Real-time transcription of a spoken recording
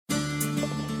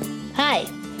Hi,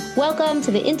 welcome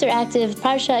to the Interactive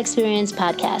Parsha Experience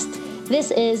podcast. This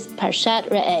is Parshat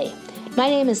Re'eh. My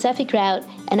name is Seffi Kraut,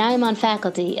 and I am on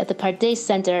faculty at the Pardes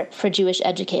Center for Jewish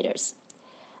Educators.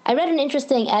 I read an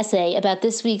interesting essay about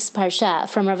this week's Parsha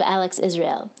from Rav Alex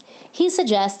Israel. He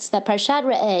suggests that Parshat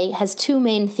Re'eh has two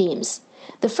main themes.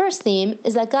 The first theme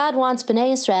is that God wants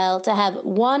Bnei Israel to have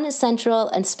one central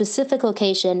and specific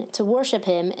location to worship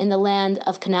Him in the land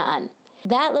of Canaan.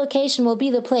 That location will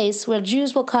be the place where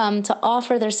Jews will come to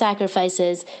offer their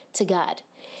sacrifices to God.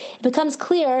 It becomes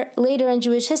clear later in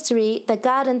Jewish history that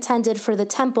God intended for the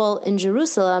temple in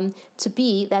Jerusalem to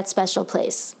be that special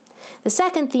place. The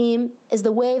second theme is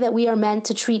the way that we are meant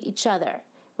to treat each other,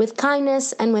 with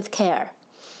kindness and with care.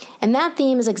 And that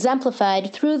theme is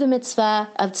exemplified through the mitzvah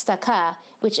of tzedakah,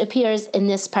 which appears in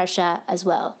this parsha as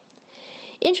well.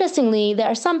 Interestingly, there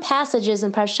are some passages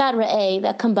in Parshat Re'eh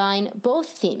that combine both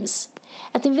themes.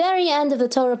 At the very end of the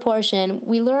Torah portion,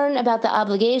 we learn about the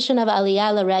obligation of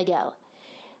Aliyah L'Regel.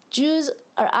 Jews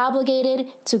are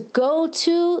obligated to go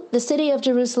to the city of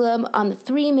Jerusalem on the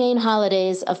three main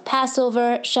holidays of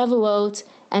Passover, Shavuot,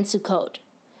 and Sukkot.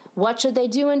 What should they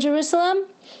do in Jerusalem?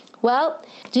 Well,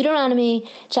 Deuteronomy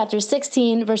chapter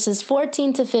 16, verses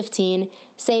 14 to 15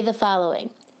 say the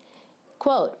following,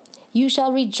 quote, "You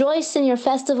shall rejoice in your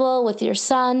festival with your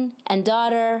son and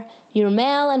daughter, your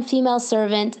male and female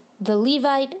servant, the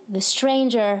Levite, the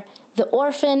stranger, the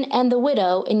orphan, and the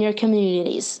widow in your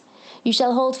communities. You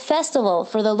shall hold festival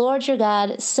for the Lord your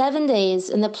God 7 days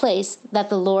in the place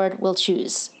that the Lord will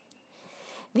choose."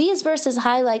 These verses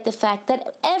highlight the fact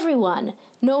that everyone,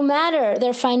 no matter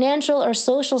their financial or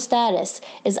social status,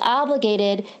 is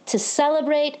obligated to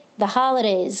celebrate the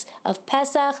holidays of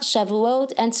Pesach,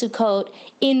 Shavuot, and Sukkot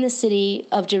in the city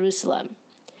of Jerusalem.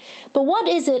 But what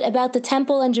is it about the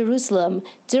temple in Jerusalem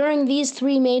during these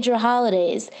three major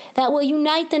holidays that will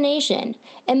unite the nation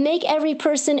and make every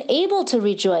person able to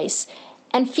rejoice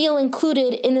and feel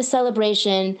included in the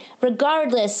celebration,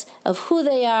 regardless of who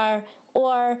they are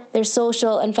or their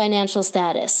social and financial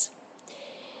status?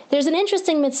 There's an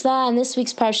interesting mitzvah in this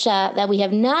week's Parsha that we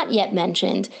have not yet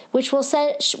mentioned, which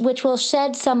will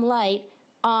shed some light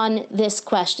on this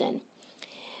question.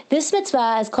 This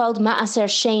mitzvah is called Ma'aser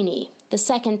Sheni, the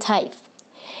second tithe.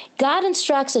 God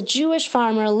instructs a Jewish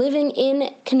farmer living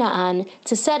in Canaan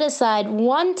to set aside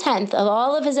 1/10 of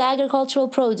all of his agricultural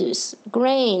produce,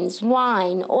 grains,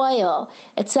 wine, oil,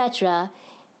 etc.,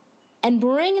 and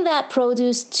bring that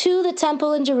produce to the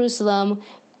temple in Jerusalem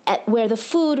where the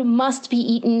food must be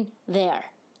eaten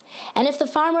there. And if the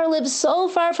farmer lives so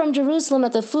far from Jerusalem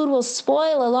that the food will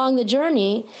spoil along the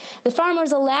journey, the farmer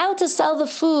is allowed to sell the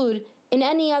food in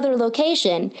any other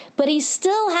location, but he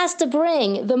still has to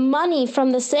bring the money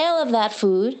from the sale of that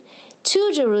food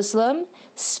to Jerusalem,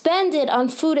 spend it on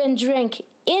food and drink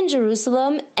in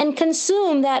Jerusalem, and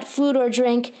consume that food or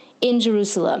drink in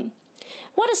Jerusalem.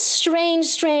 What a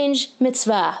strange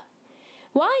mitzvah.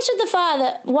 Why should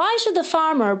the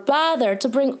farmer bother to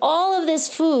bring all of this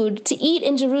food to eat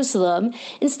in Jerusalem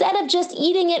instead of just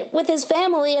eating it with his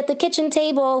family at the kitchen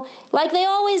table like they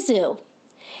always do?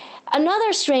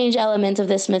 Another strange element of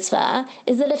this mitzvah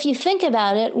is that if you think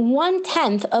about it,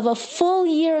 1/10 of a full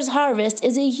year's harvest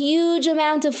is a huge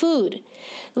amount of food.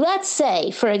 Let's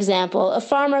say, for example, a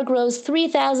farmer grows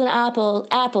 3,000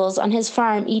 apples on his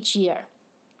farm each year.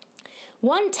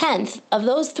 1/10 of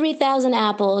those 3,000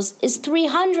 apples is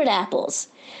 300 apples.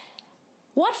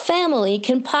 What family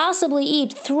can possibly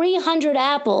eat 300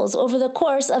 apples over the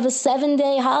course of a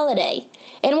 7-day holiday?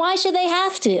 And why should they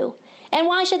have to? And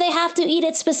why should they have to eat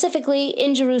it specifically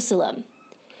in Jerusalem?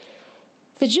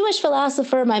 The Jewish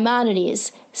philosopher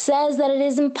Maimonides says that it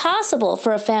is impossible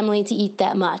for a family to eat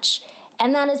that much,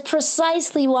 and that is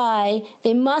precisely why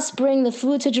they must bring the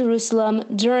food to Jerusalem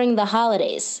during the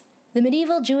holidays. The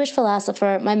medieval Jewish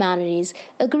philosopher Maimonides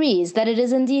agrees that it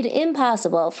is indeed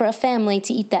impossible for a family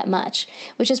to eat that much,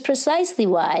 which is precisely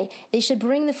why they should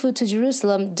bring the food to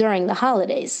Jerusalem during the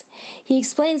holidays. He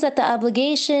explains that the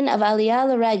obligation of Aliyah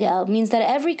L'Regel means that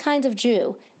every kind of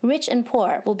Jew, rich and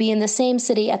poor, will be in the same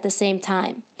city at the same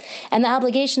time. And the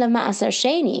obligation of Ma'aser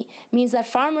Sheni means that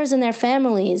farmers and their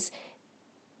families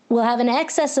will have an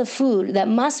excess of food that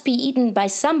must be eaten by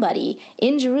somebody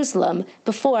in Jerusalem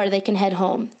before they can head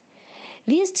home.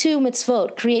 These two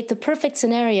mitzvot create the perfect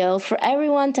scenario for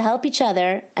everyone to help each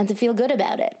other and to feel good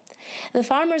about it. The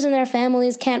farmers and their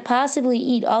families can't possibly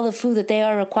eat all the food that they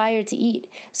are required to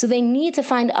eat, so they need to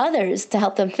find others to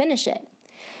help them finish it.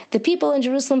 The people in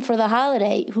Jerusalem for the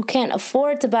holiday who can't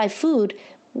afford to buy food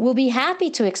will be happy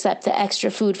to accept the extra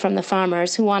food from the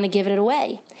farmers who want to give it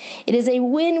away. It is a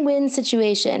win-win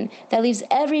situation that leaves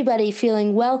everybody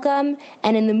feeling welcome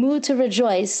and in the mood to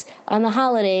rejoice on the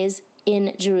holidays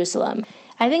in Jerusalem.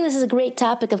 I think this is a great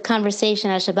topic of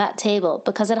conversation at Shabbat table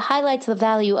because it highlights the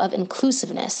value of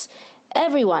inclusiveness.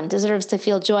 Everyone deserves to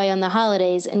feel joy on the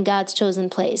holidays in God's chosen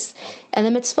place, and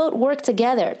the mitzvot work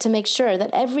together to make sure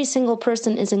that every single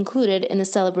person is included in the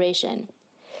celebration.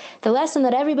 The lesson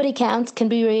that everybody counts can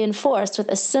be reinforced with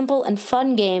a simple and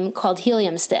fun game called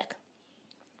Helium Stick.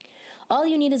 All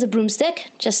you need is a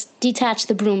broomstick, just detach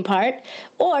the broom part,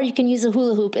 or you can use a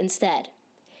hula hoop instead.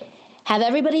 Have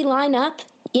everybody line up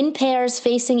in pairs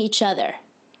facing each other.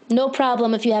 No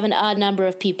problem if you have an odd number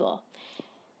of people.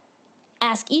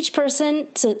 Ask each person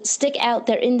to stick out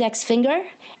their index finger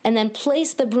and then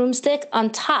place the broomstick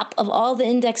on top of all the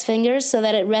index fingers so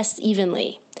that it rests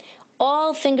evenly.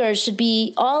 All of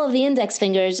the index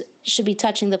fingers should be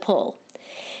touching the pole.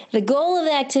 The goal of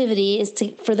the activity is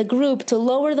for the group to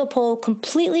lower the pole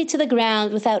completely to the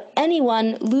ground without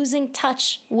anyone losing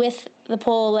touch with the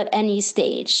pole at any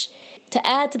stage. To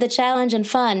add to the challenge and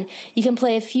fun, you can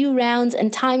play a few rounds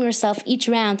and time yourself each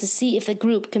round to see if the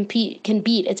group can beat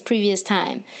its previous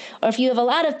time. Or if you have a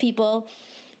lot of people,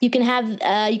 you can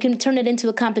turn it into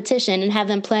a competition and have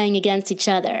them playing against each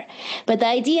other. But the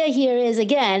idea here is,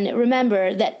 again,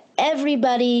 remember that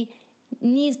everybody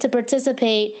needs to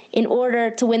participate in order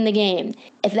to win the game.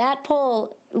 If that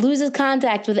pole loses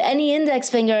contact with any index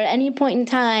finger at any point in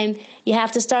time, you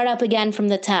have to start up again from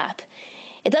the top.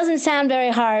 It doesn't sound very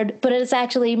hard, but it's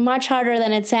actually much harder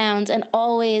than it sounds and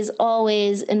always,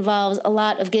 always involves a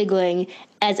lot of giggling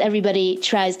as everybody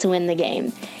tries to win the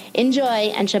game. Enjoy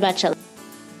and Shabbat Shalom.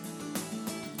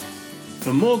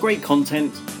 For more great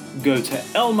content, go to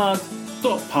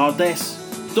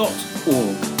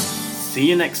elmad.pardes.org. See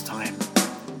you next time.